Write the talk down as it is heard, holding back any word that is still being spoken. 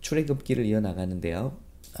출애굽기를 이어나가는데요.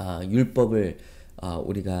 율법을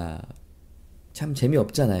우리가 참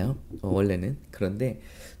재미없잖아요. 원래는. 그런데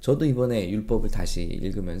저도 이번에 율법을 다시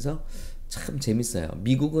읽으면서 참 재밌어요.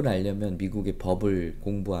 미국을 알려면 미국의 법을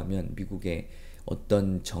공부하면 미국의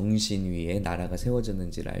어떤 정신 위에 나라가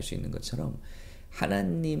세워졌는지를 알 수 있는 것처럼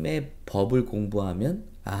하나님의 법을 공부하면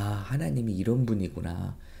하나님이 이런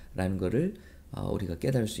분이구나 라는 거를 우리가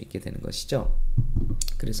깨달을 수 있게 되는 것이죠.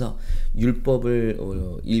 그래서 율법을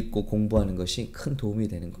읽고 공부하는 것이 큰 도움이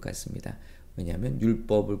되는 것 같습니다. 왜냐하면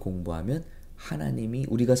율법을 공부하면 하나님이,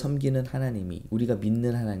 우리가 섬기는 하나님이, 우리가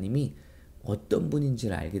믿는 하나님이 어떤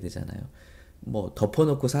분인지를 알게 되잖아요. 뭐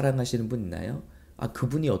덮어놓고 사랑하시는 분 있나요?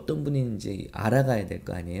 그분이 어떤 분인지 알아가야 될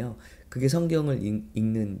거 아니에요. 그게 성경을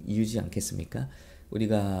읽는 이유지 않겠습니까?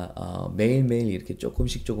 우리가 매일매일 이렇게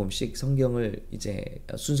조금씩 성경을 이제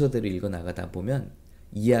순서대로 읽어 나가다 보면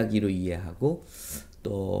이야기로 이해하고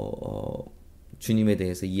또 주님에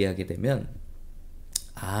대해서 이해하게 되면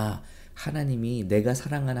하나님이, 내가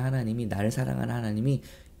사랑하는 하나님이, 나를 사랑하는 하나님이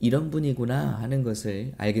이런 분이구나 하는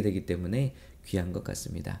것을 알게 되기 때문에 귀한 것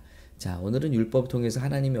같습니다. 자, 오늘은 율법 통해서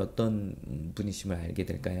하나님이 어떤 분이심을 알게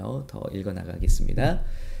될까요? 더 읽어 나가겠습니다.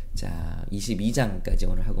 자, 22장까지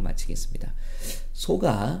오늘 하고 마치겠습니다.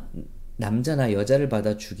 소가 남자나 여자를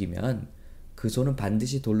받아 죽이면 그 소는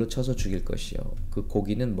반드시 돌로 쳐서 죽일 것이요 그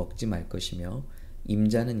고기는 먹지 말 것이며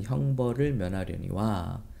임자는 형벌을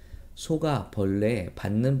면하려니와 소가 벌레에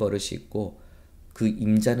받는 버릇이 있고 그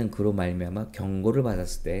임자는 그로 말미암아 경고를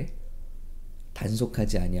받았을 때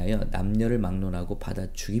단속하지 아니하여 남녀를 막론하고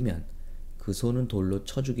받아 죽이면 그 소는 돌로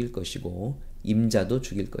쳐 죽일 것이고 임자도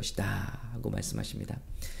죽일 것이다 하고 말씀하십니다.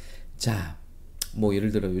 자, 뭐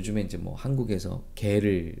예를 들어 요즘에 이제 뭐 한국에서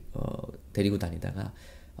개를 데리고 다니다가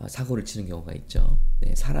사고를 치는 경우가 있죠.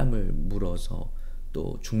 네, 사람을 물어서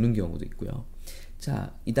또 죽는 경우도 있고요.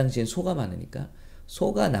 자, 이 당시엔 소가 많으니까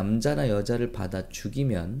소가 남자나 여자를 받아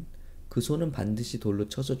죽이면 그 소는 반드시 돌로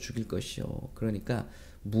쳐서 죽일 것이요. 그러니까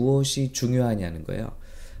무엇이 중요하냐는 거예요.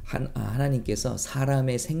 하나님께서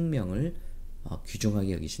사람의 생명을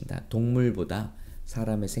귀중하게 여기신다. 동물보다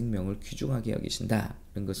사람의 생명을 귀중하게 여기신다.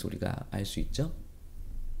 이런 것을 우리가 알 수 있죠.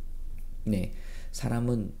 네,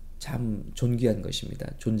 사람은 참 존귀한 것입니다.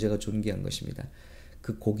 존재가 존귀한 것입니다.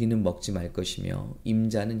 그 고기는 먹지 말 것이며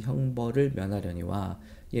임자는 형벌을 면하려니와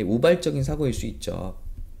우발적인 사고일 수 있죠.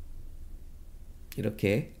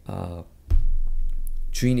 이렇게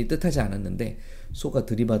주인이 뜻하지 않았는데 소가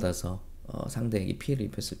들이받아서 상대에게 피해를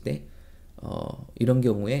입혔을 때 이런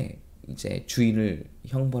경우에 이제 주인을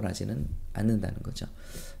형벌하지는 않는다는 거죠.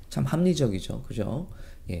 참 합리적이죠. 그죠?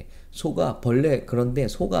 예. 그런데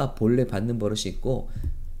소가 벌레 받는 버릇이 있고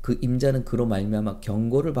그 임자는 그로 말미암아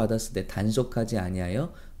경고를 받았을 때 단속하지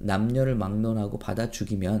아니하여 남녀를 막론하고 받아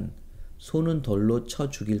죽이면 소는 돌로 쳐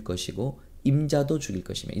죽일 것이고 임자도 죽일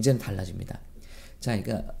것이며 이제는 달라집니다. 자,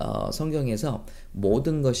 그러니까 성경에서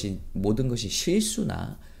모든 것이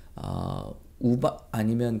실수나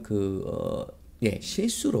아니면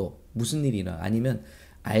실수로 무슨 일이나 아니면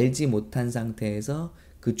알지 못한 상태에서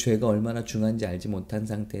그 죄가 얼마나 중한지 알지 못한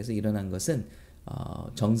상태에서 일어난 것은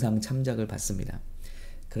정상 참작을 받습니다.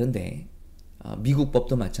 그런데 미국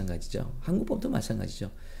법도 마찬가지죠. 한국 법도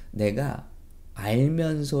마찬가지죠. 내가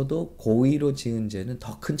알면서도 고의로 지은 죄는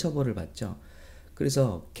더 큰 처벌을 받죠.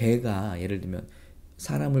 그래서 개가 예를 들면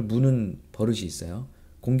사람을 무는 버릇이 있어요.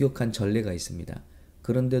 공격한 전례가 있습니다.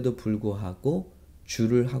 그런데도 불구하고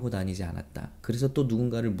줄을 하고 다니지 않았다. 그래서 또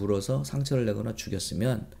누군가를 물어서 상처를 내거나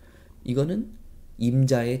죽였으면 이거는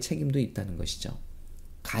임자의 책임도 있다는 것이죠.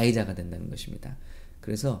 가해자가 된다는 것입니다.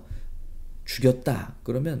 그래서 죽였다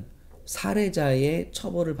그러면 살해자의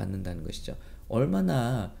처벌을 받는다는 것이죠.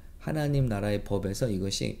 얼마나 하나님 나라의 법에서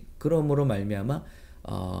이것이 그러므로 말미암아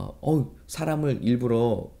사람을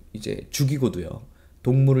일부러 이제 죽이고도요.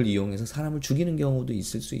 동물을 이용해서 사람을 죽이는 경우도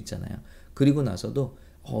있을 수 있잖아요. 그리고 나서도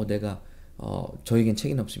내가 저에겐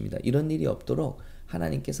책임 없습니다. 이런 일이 없도록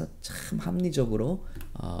하나님께서 참 합리적으로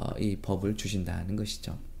이 법을 주신다는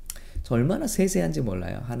것이죠. 얼마나 세세한지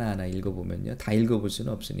몰라요. 하나하나 읽어보면요. 다 읽어볼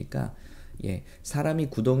수는 없으니까 사람이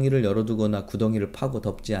구덩이를 열어두거나 구덩이를 파고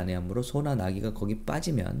덮지 아니하므로 소나 나귀가 거기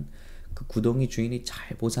빠지면 그 구덩이 주인이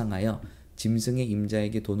잘 보상하여 짐승의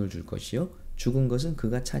임자에게 돈을 줄 것이요 죽은 것은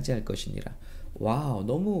그가 차지할 것이니라. 와우,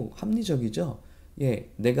 너무 합리적이죠.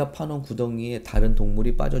 내가 파놓은 구덩이에 다른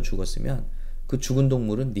동물이 빠져 죽었으면 그 죽은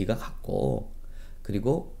동물은 네가 갖고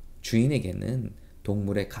그리고 주인에게는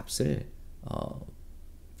동물의 값을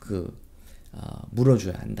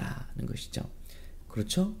물어줘야 한다는 것이죠.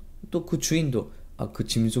 그렇죠? 또 그 주인도 그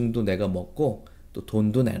짐승도 내가 먹고 또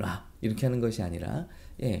돈도 내놔 이렇게 하는 것이 아니라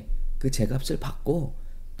그 제값을 받고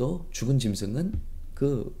또 죽은 짐승은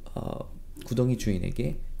그 구덩이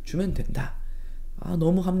주인에게 주면 된다.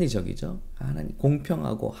 너무 합리적이죠. 하나님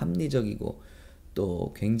공평하고 합리적이고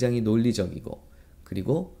또 굉장히 논리적이고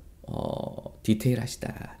그리고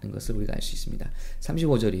디테일하시다는 것을 우리가 알 수 있습니다.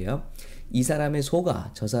 35절이에요. 이 사람의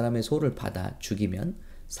소가 저 사람의 소를 받아 죽이면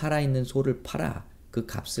살아있는 소를 팔아 그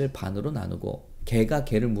값을 반으로 나누고 개가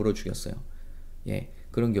개를 물어 죽였어요. 예,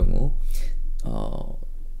 그런 경우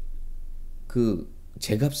그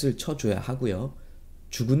제값을 쳐줘야 하고요.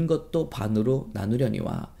 죽은 것도 반으로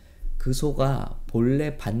나누려니와 그 소가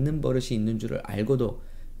본래 받는 버릇이 있는 줄을 알고도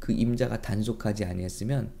그 임자가 단속하지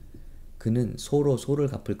아니했으면 그는 소로 소를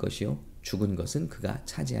갚을 것이요 죽은 것은 그가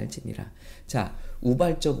차지할지니라. 자,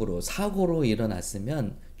 우발적으로 사고로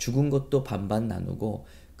일어났으면 죽은 것도 반반 나누고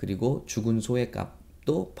그리고 죽은 소의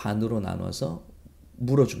값도 반으로 나눠서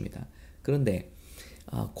물어줍니다. 그런데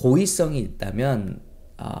고의성이 있다면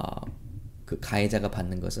그 가해자가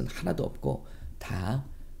받는 것은 하나도 없고 다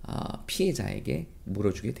피해자에게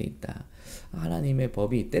물어주게 돼 있다. 하나님의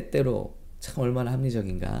법이 때때로 참 얼마나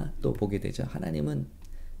합리적인가 또 보게 되죠. 하나님은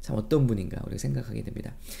참 어떤 분인가 우리가 생각하게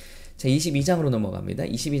됩니다. 자, 22장으로 넘어갑니다.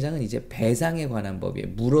 22장은 이제 배상에 관한 법이에요.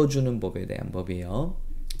 물어주는 법에 대한 법이에요.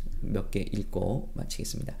 몇 개 읽고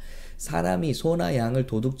마치겠습니다. 사람이 소나 양을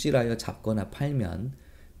도둑질하여 잡거나 팔면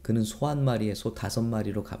그는 소 한 마리에 소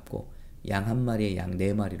 5마리로 갚고 양 한 마리에 양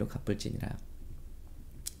 4마리로 갚을지니라.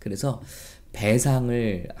 그래서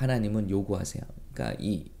배상을 하나님은 요구하세요.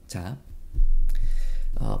 그러니까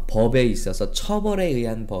법에 있어서 처벌에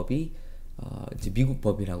의한 법이 이제 미국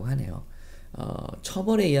법이라고 하네요.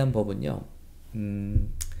 처벌에 의한 법은요,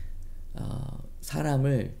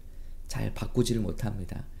 사람을 잘 바꾸지를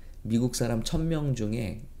못합니다. 미국 사람 1000명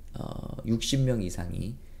중에 60명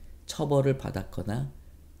이상이 처벌을 받았거나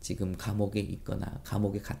지금 감옥에 있거나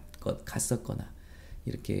감옥에 갔었거나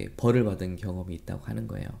이렇게 벌을 받은 경험이 있다고 하는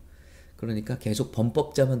거예요. 그러니까 계속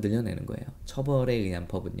범법자만 늘려내는 거예요. 처벌에 의한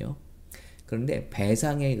법은요. 그런데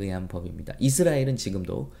배상에 의한 법입니다. 이스라엘은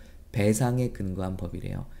지금도 배상에 근거한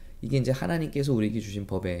법이래요. 이게 이제 하나님께서 우리에게 주신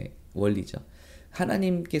법의 원리죠.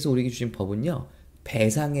 하나님께서 우리에게 주신 법은요,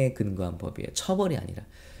 배상에 근거한 법이에요. 처벌이 아니라.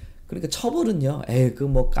 그러니까 처벌은요, 그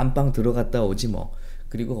뭐 깜빵 들어갔다 오지 뭐.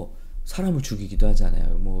 그리고 사람을 죽이기도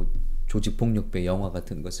하잖아요. 뭐 조직폭력배 영화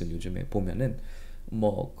같은 것을 요즘에 보면은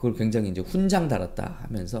뭐 그걸 굉장히 이제 훈장 달았다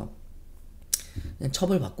하면서 그냥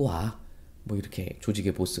처벌받고 와. 뭐 이렇게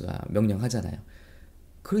조직의 보스가 명령하잖아요.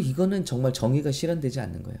 그리고 이거는 정말 정의가 실현되지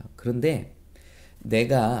않는 거예요. 그런데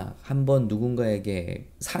내가 한번 누군가에게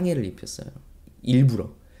상해를 입혔어요.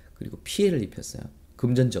 일부러. 그리고 피해를 입혔어요.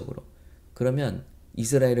 금전적으로. 그러면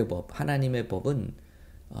이스라엘의 법, 하나님의 법은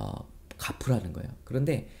갚으라는 거예요.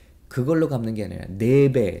 그런데 그걸로 갚는 게 아니라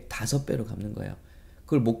 4배, 5배로 갚는 거예요.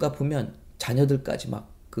 그걸 못 갚으면 자녀들까지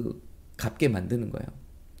막 갚게 만드는 거예요.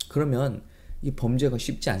 그러면 이 범죄가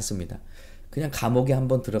쉽지 않습니다. 그냥 감옥에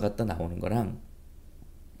한번 들어갔다 나오는 거랑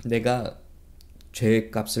내가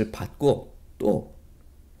죄값을 받고 또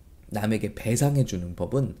남에게 배상해 주는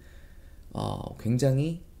법은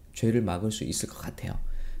굉장히 죄를 막을 수 있을 것 같아요.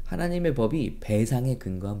 하나님의 법이 배상에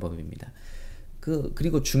근거한 법입니다.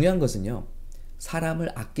 그리고 중요한 것은요,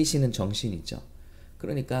 사람을 아끼시는 정신이죠.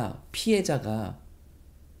 그러니까 피해자는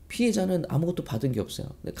아무것도 받은 게 없어요.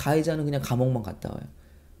 가해자는 그냥 감옥만 갔다 와요.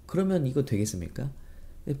 그러면 이거 되겠습니까?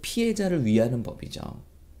 피해자를 위하는 법이죠.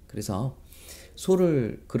 그래서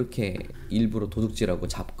소를 그렇게 일부러 도둑질하고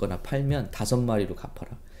잡거나 팔면 5마리로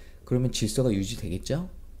갚아라. 그러면 질서가 유지되겠죠?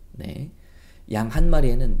 네. 양 한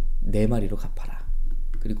마리에는 4마리로 갚아라.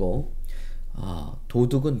 그리고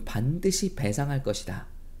도둑은 반드시 배상할 것이다.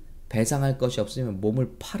 배상할 것이 없으면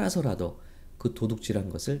몸을 팔아서라도 그 도둑질한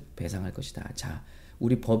것을 배상할 것이다. 자,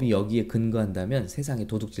 우리 법이 여기에 근거한다면 세상에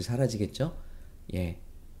도둑질 사라지겠죠? 예.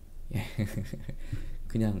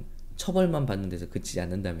 그냥 처벌만 받는 데서 그치지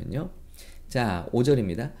않는다면요. 자,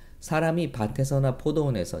 5절입니다. 사람이 밭에서나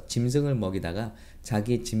포도원에서 짐승을 먹이다가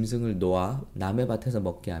자기 짐승을 놓아 남의 밭에서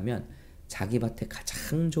먹게 하면 자기 밭에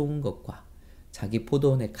가장 좋은 것과 자기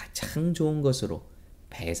포도원에 가장 좋은 것으로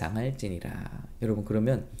배상할지니라. 여러분,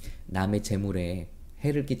 그러면 남의 재물에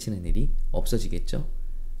해를 끼치는 일이 없어지겠죠?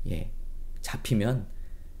 예. 잡히면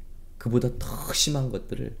그보다 더 심한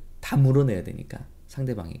것들을 다 물어내야 되니까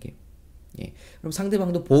상대방에게. 예. 그럼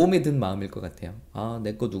상대방도 보험에 든 마음일 것 같아요.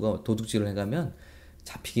 내 거 누가 도둑질을 해가면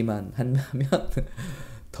잡히기만 하면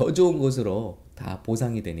더 좋은 곳으로 다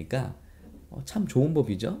보상이 되니까 참 좋은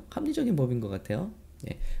법이죠. 합리적인 법인 것 같아요.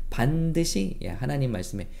 예. 반드시 하나님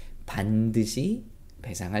말씀에 반드시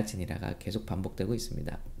배상할지니라가 계속 반복되고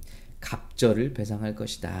있습니다. 갑절을 배상할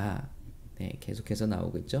것이다. 네, 계속해서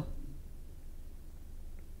나오고 있죠.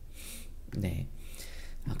 네.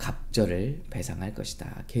 갑절을 배상할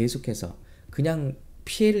것이다. 계속해서 그냥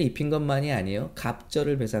피해를 입힌 것만이 아니에요.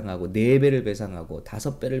 갑절을 배상하고 4배를 배상하고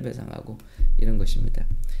 5배를 배상하고 이런 것입니다.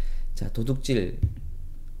 자, 도둑질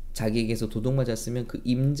자기에게서 도둑 맞았으면 그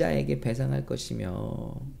임자에게 배상할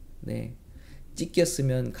것이며 네.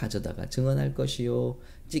 찢겼으면 가져다가 증언할 것이요.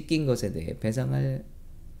 찢긴 것에 대해 배상할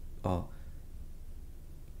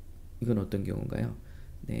이건 어떤 경우인가요?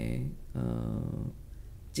 네.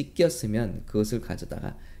 찢겼으면 그것을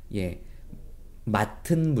가져다가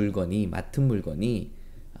맡은 물건이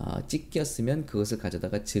찢겼으면 그것을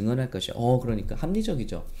가져다가 증언할 것이요. 그러니까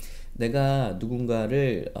합리적이죠. 내가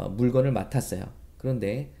누군가를 물건을 맡았어요.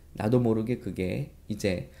 그런데 나도 모르게 그게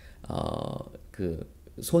이제 그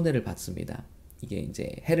손해를 봤습니다. 이게 이제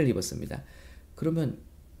해를 입었습니다. 그러면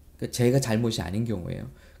제가 잘못이 아닌 경우예요.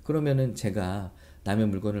 그러면은 제가 남의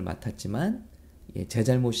물건을 맡았지만 제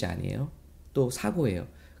잘못이 아니에요. 또 사고예요.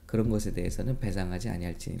 그런 것에 대해서는 배상하지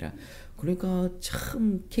아니할지니라. 그러니까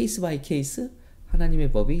참 케이스 바이 케이스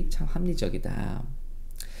하나님의 법이 참 합리적이다.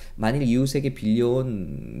 만일 이웃에게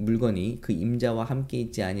빌려온 물건이 그 임자와 함께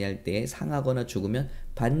있지 아니할 때에 상하거나 죽으면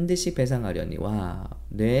반드시 배상하려니. 와,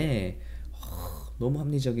 네, 너무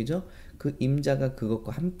합리적이죠? 그 임자가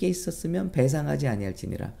그것과 함께 있었으면 배상하지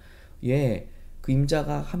아니할지니라. 그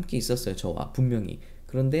임자가 함께 있었어요. 저와 분명히.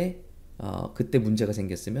 그런데 그때 문제가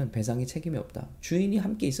생겼으면 배상이 책임이 없다. 주인이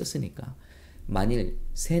함께 있었으니까. 만일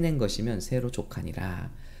새낸 것이면 새로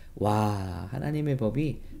족하니라. 와, 하나님의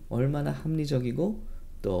법이 얼마나 합리적이고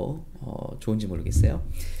또 좋은지 모르겠어요.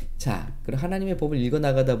 자, 그럼 하나님의 법을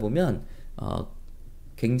읽어나가다 보면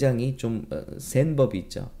굉장히 좀 센 법이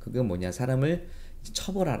있죠. 그게 뭐냐? 사람을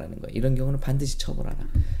처벌하라는 거예요. 이런 경우는 반드시 처벌하라.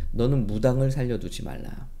 너는 무당을 살려두지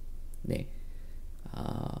말라. 네,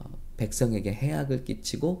 백성에게 해악을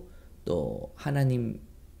끼치고 또 하나님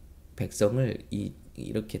백성을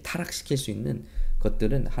이렇게 타락시킬 수 있는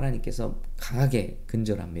것들은 하나님께서 강하게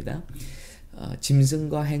근절합니다.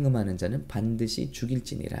 짐승과 행음하는 자는 반드시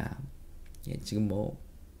죽일지니라. 지금 뭐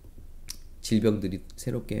질병들이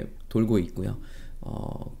새롭게 돌고 있고요.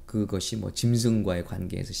 그것이 뭐 짐승과의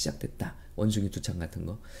관계에서 시작됐다. 원숭이 두창 같은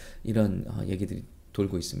거 이런 얘기들이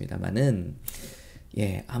돌고 있습니다만은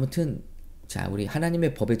아무튼 자, 우리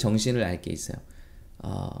하나님의 법의 정신을 알 게 있어요.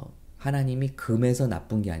 하나님이 금해서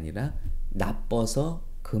나쁜 게 아니라 나빠서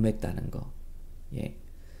금했다는 거.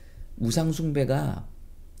 우상 숭배가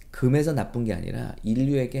금해서 나쁜 게 아니라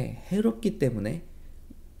인류에게 해롭기 때문에,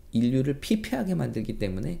 인류를 피폐하게 만들기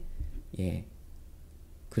때문에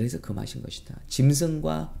그래서 금하신 것이다.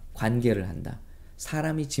 짐승과 관계를 한다.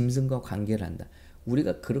 사람이 짐승과 관계를 한다.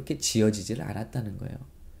 우리가 그렇게 지어지지를 않았다는 거예요.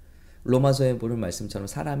 로마서에 보는 말씀처럼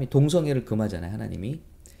사람이 동성애를 금하잖아요. 하나님이.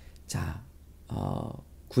 자,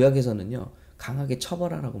 구약에서는요 강하게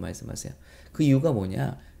처벌하라고 말씀하세요. 그 이유가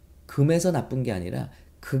뭐냐? 금해서 나쁜 게 아니라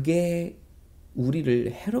그게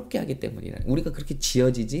우리를 해롭게 하기 때문이라. 우리가 그렇게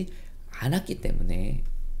지어지지 않았기 때문에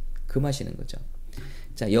금하시는 거죠.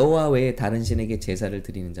 자, 여호와 외에 다른 신에게 제사를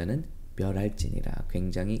드리는 자는 멸할지니라.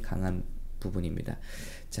 굉장히 강한 부분입니다.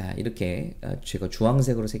 자, 이렇게 제가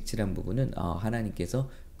주황색으로 색칠한 부분은 하나님께서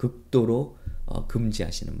극도로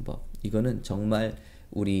금지하시는 법. 이거는 정말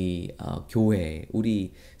우리 교회,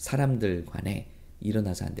 우리 사람들 간에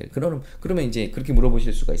일어나서 안 될. 그러면 이제 그렇게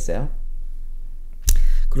물어보실 수가 있어요.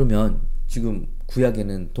 그러면 지금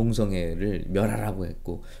구약에는 동성애를 멸하라고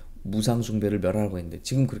했고 무상숭배를 멸하라고 했는데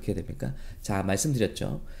지금 그렇게 해야 됩니까? 자,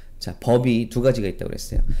 말씀드렸죠. 자, 법이 두 가지가 있다고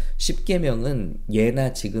그랬어요. 십계명은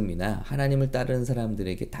예나 지금이나 하나님을 따르는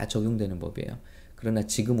사람들에게 다 적용되는 법이에요. 그러나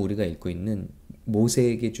지금 우리가 읽고 있는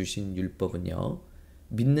모세에게 주신 율법은요,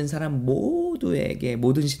 믿는 사람 모두에게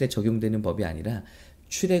모든 시대에 적용되는 법이 아니라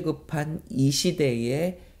출애굽한 이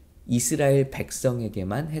시대의 이스라엘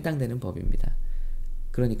백성에게만 해당되는 법입니다.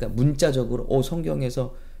 그러니까 문자적으로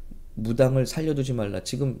성경에서 무당을 살려두지 말라.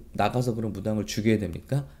 지금 나가서 그런 무당을 죽여야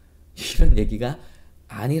됩니까? 이런 얘기가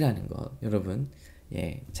아니라는 거. 여러분,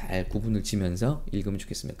 잘 구분을 지면서 읽으면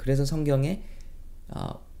좋겠습니다. 그래서 성경에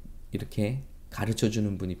이렇게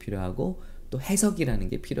가르쳐주는 분이 필요하고 또 해석이라는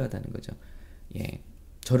게 필요하다는 거죠.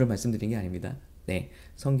 저를 말씀드린 게 아닙니다.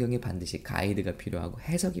 성경에 반드시 가이드가 필요하고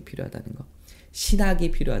해석이 필요하다는 거,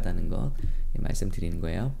 신학이 필요하다는 거 말씀드리는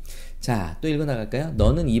거예요. 자, 또 읽어나갈까요?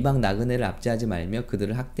 너는 이방 나그네를 압제하지 말며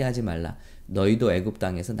그들을 학대하지 말라. 너희도 애굽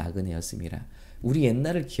땅에서 나그네였음이라. 우리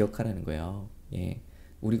옛날을 기억하라는 거예요.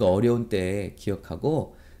 우리가 어려운 때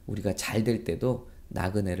기억하고 우리가 잘 될 때도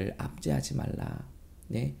나그네를 압제하지 말라.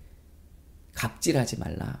 갑질하지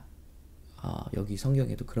말라. 여기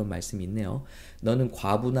성경에도 그런 말씀이 있네요. 너는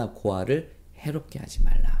과부나 고아를 해롭게 하지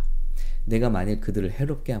말라. 내가 만일 그들을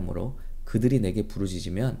해롭게 함으로 그들이 내게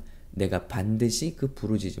부르짖으면 내가 반드시 그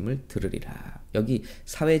부르짖음을 들으리라. 여기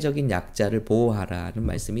사회적인 약자를 보호하라는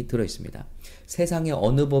말씀이 들어있습니다. 세상에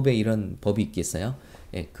어느 법에 이런 법이 있겠어요?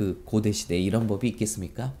 예, 그 고대시대에 이런 법이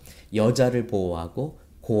있겠습니까? 여자를 보호하고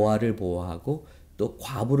고아를 보호하고 또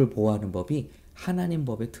과부를 보호하는 법이 하나님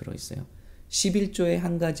법에 들어있어요. 11조의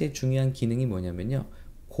한 가지의 중요한 기능이 뭐냐면요.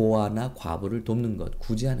 고아나 과부를 돕는 것,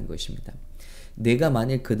 구제하는 것입니다. 내가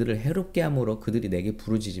만일 그들을 해롭게 함으로 그들이 내게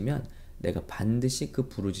부르짖으면 내가 반드시 그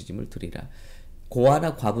부르짖음을 들으리라.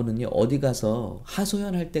 고아나 과부는요, 어디 가서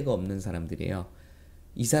하소연할 데가 없는 사람들이에요.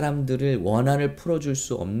 이 사람들을 원한을 풀어줄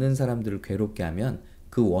수 없는 사람들을 괴롭게 하면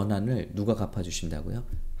그 원한을 누가 갚아주신다고요?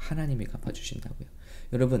 하나님이 갚아주신다고요.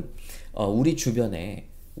 여러분, 우리 주변에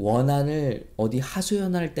원한을 어디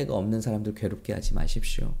하소연할 데가 없는 사람들 괴롭게 하지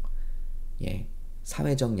마십시오. 예,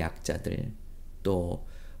 사회적 약자들, 또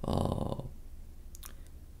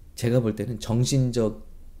제가 볼 때는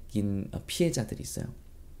정신적인 피해자들이 있어요.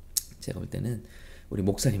 제가 볼 때는 우리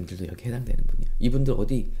목사님들도 여기 해당되는 분이에요. 이분들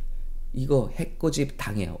어디 이거 해코지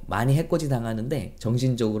당해요. 많이 해코지 당하는데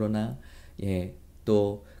정신적으로나 예,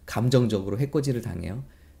 또 감정적으로 해코지를 당해요.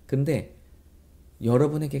 근데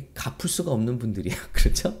여러분에게 갚을 수가 없는 분들이에요.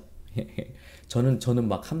 그렇죠? 예. 저는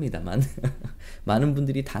막 합니다만 많은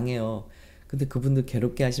분들이 당해요. 근데 그분들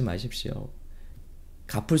괴롭게 하지 마십시오.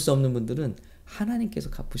 갚을 수 없는 분들은 하나님께서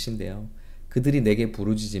갚으신대요. 그들이 내게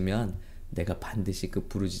부르짖으면 내가 반드시 그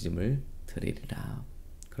부르짖음을 들으리라.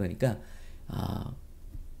 그러니까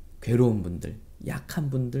괴로운 분들, 약한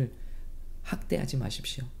분들 학대하지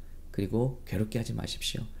마십시오. 그리고 괴롭게 하지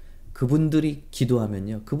마십시오. 그분들이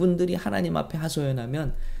기도하면요. 그분들이 하나님 앞에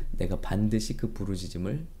하소연하면 내가 반드시 그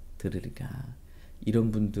부르짖음을 들으리라.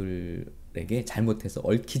 이런 분들에게 잘못해서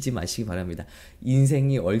얽히지 마시기 바랍니다.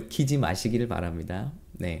 인생이 얽히지 마시기를 바랍니다.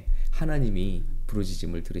 네, 하나님이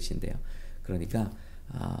부르짖음을 들으신대요. 그러니까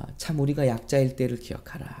참 우리가 약자일 때를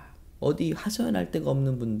기억하라. 어디 하소연할 데가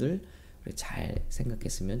없는 분들 잘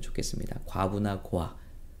생각했으면 좋겠습니다. 과부나 고아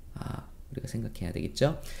우리가 생각해야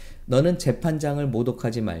되겠죠. 너는 재판장을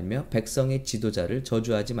모독하지 말며 백성의 지도자를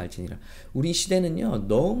저주하지 말지니라. 우리 시대는요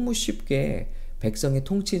너무 쉽게 백성의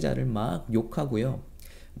통치자를 막 욕하고요.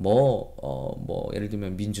 예를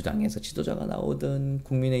들면 민주당에서 지도자가 나오든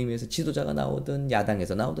국민의힘에서 지도자가 나오든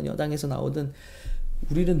야당에서 나오든 여당에서 나오든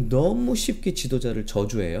우리는 너무 쉽게 지도자를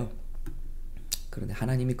저주해요. 그런데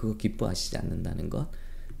하나님이 그거 기뻐하시지 않는다는 것.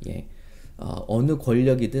 예. 어느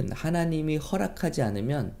권력이든 하나님이 허락하지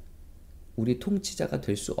않으면 우리 통치자가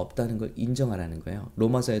될 수 없다는 걸 인정하라는 거예요.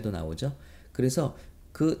 로마서에도 나오죠. 그래서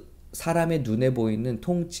그 사람의 눈에 보이는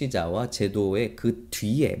통치자와 제도의 그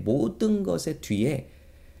뒤에 모든 것의 뒤에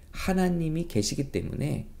하나님이 계시기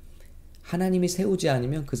때문에 하나님이 세우지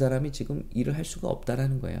않으면 그 사람이 지금 일을 할 수가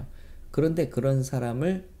없다라는 거예요. 그런데 그런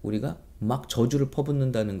사람을 우리가 막 저주를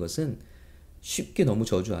퍼붓는다는 것은 쉽게 너무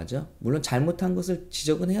저주하죠. 물론 잘못한 것을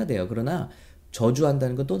지적은 해야 돼요. 그러나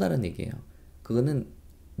저주한다는 건 또 다른 얘기예요. 그거는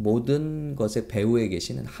모든 것의 배후에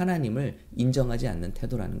계시는 하나님을 인정하지 않는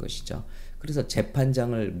태도라는 것이죠. 그래서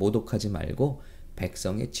재판장을 모독하지 말고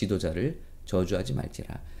백성의 지도자를 저주하지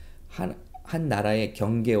말지라. 한 나라의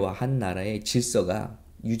경계와 한 나라의 질서가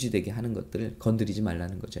유지되게 하는 것들을 건드리지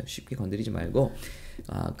말라는 거죠. 쉽게 건드리지 말고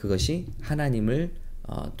그것이 하나님을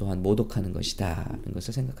또한 모독하는 것이다 라는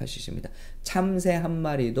것을 생각할 수 있습니다. 참새 한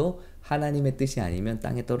마리도 하나님의 뜻이 아니면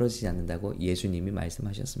땅에 떨어지지 않는다고 예수님이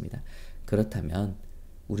말씀하셨습니다. 그렇다면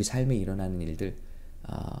우리 삶에 일어나는 일들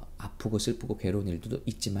아프고 슬프고 괴로운 일들도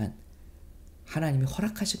있지만 하나님이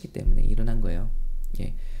허락하셨기 때문에 일어난 거예요.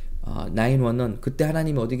 예. 911 그때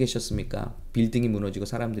하나님이 어디 계셨습니까? 빌딩이 무너지고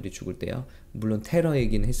사람들이 죽을 때요. 물론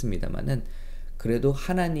테러이긴 했습니다만은 그래도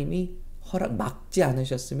하나님이 막지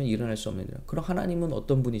않으셨으면 일어날 수 없는 일. 그럼 하나님은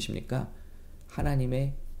어떤 분이십니까?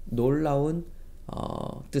 하나님의 놀라운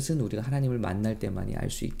뜻은 우리가 하나님을 만날 때만이 알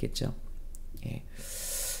수 있겠죠. 예.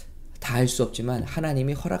 다 알 수 없지만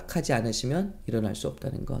하나님이 허락하지 않으시면 일어날 수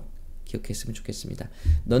없다는 것 기억했으면 좋겠습니다.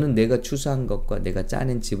 너는 내가 추수한 것과 내가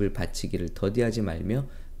짜낸 집을 바치기를 더디하지 말며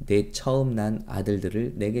내 처음 난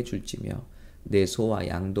아들들을 내게 줄지며 내 소와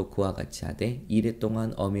양도 그와 같이 하되 이래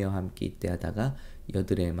동안 어미와 함께 있대 하다가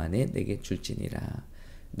여드레 만에 내게 줄지니라.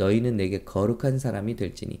 너희는 내게 거룩한 사람이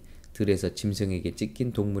될지니 들에서 짐승에게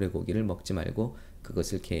찢긴 동물의 고기를 먹지 말고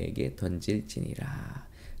그것을 개에게 던질지니라.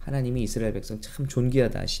 하나님이 이스라엘 백성 참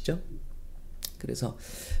존귀하다 하시죠? 그래서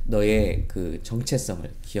너의 그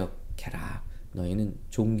정체성을 기억해라. 너희는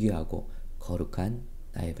존귀하고 거룩한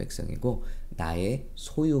나의 백성이고 나의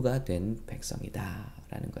소유가 된 백성이다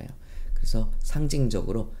라는 거예요. 그래서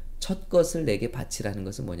상징적으로 첫 것을 내게 바치라는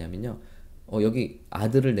것은 뭐냐면요. 여기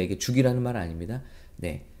아들을 내게 주기라는 말 아닙니다.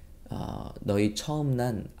 네, 너희 처음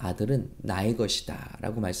난 아들은 나의 것이다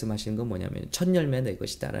라고 말씀하시는 건 뭐냐면 첫 열매 내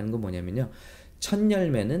것이다 라는 건 뭐냐면요. 첫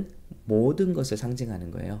열매는 모든 것을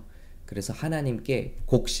상징하는 거예요. 그래서 하나님께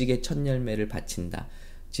곡식의 첫 열매를 바친다.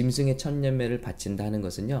 짐승의 첫 열매를 바친다 하는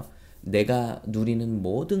것은요. 내가 누리는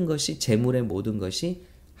모든 것이 재물의 모든 것이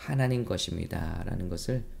하나님 것입니다 라는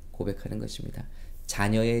것을 고백하는 것입니다.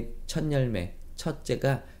 자녀의 첫 열매,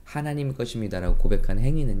 첫째가 하나님 것입니다 라고 고백하는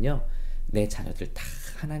행위는요. 내 자녀들 다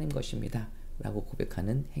하나님 것입니다 라고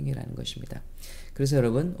고백하는 행위라는 것입니다. 그래서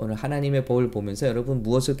여러분 오늘 하나님의 법을 보면서 여러분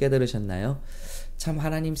무엇을 깨달으셨나요? 참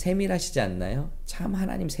하나님 세밀하시지 않나요? 참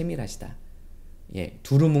하나님 세밀하시다. 예,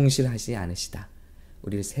 두루뭉실하지 않으시다.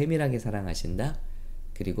 우리를 세밀하게 사랑하신다.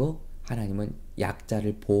 그리고 하나님은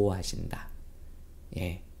약자를 보호하신다.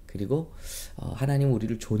 예, 그리고 하나님은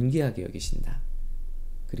우리를 존귀하게 여기신다.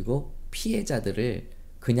 그리고 피해자들을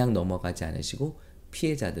그냥 넘어가지 않으시고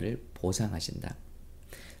피해자들을 보상하신다.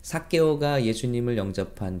 삭개오가 예수님을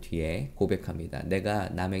영접한 뒤에 고백합니다. 내가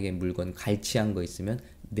남에게 물건 갈취한 거 있으면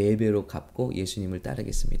 4배로 갚고 예수님을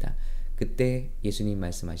따르겠습니다. 그때 예수님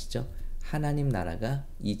말씀하시죠. 하나님 나라가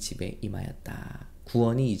이 집에 임하였다.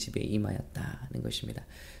 구원이 이 집에 임하였다는 것입니다.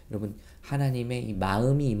 여러분 하나님의 이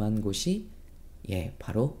마음이 임한 곳이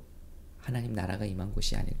바로 하나님 나라가 임한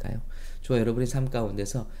곳이 아닐까요? 저와 여러분의 삶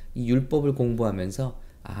가운데서 이 율법을 공부하면서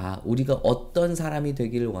우리가 어떤 사람이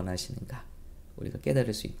되기를 원하시는가 우리가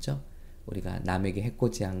깨달을 수 있죠. 우리가 남에게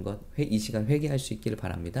해코지한 것 이 시간 회개할 수 있기를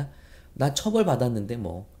바랍니다. 나 처벌받았는데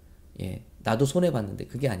나도 손해봤는데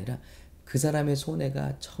그게 아니라 그 사람의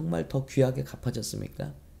손해가 정말 더 귀하게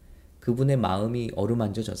갚아졌습니까? 그분의 마음이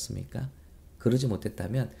어루만져졌습니까? 그러지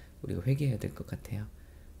못했다면 우리가 회개해야 될 것 같아요.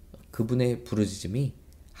 그분의 부르짖음이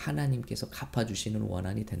하나님께서 갚아주시는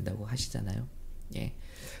원한이 된다고 하시잖아요.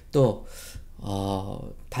 또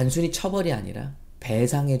단순히 처벌이 아니라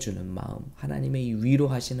배상해주는 마음, 하나님의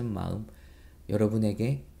위로하시는 마음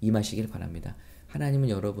여러분에게 임하시길 바랍니다. 하나님은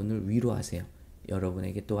여러분을 위로하세요.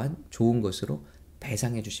 여러분에게 또한 좋은 것으로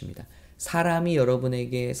배상해 주십니다. 사람이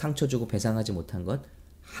여러분에게 상처 주고 배상하지 못한 것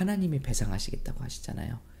하나님이 배상하시겠다고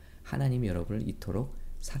하시잖아요. 하나님이 여러분을 이토록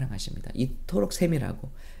사랑하십니다. 이토록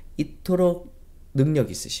세밀하고 이토록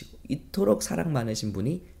능력 있으시고 이토록 사랑 많으신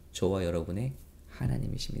분이 저와 여러분의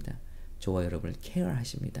하나님이십니다. 저와 여러분을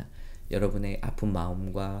케어하십니다. 여러분의 아픈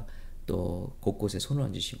마음과 또 곳곳에 손을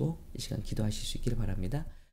얹으시고 이 시간 기도하실 수 있기를 바랍니다.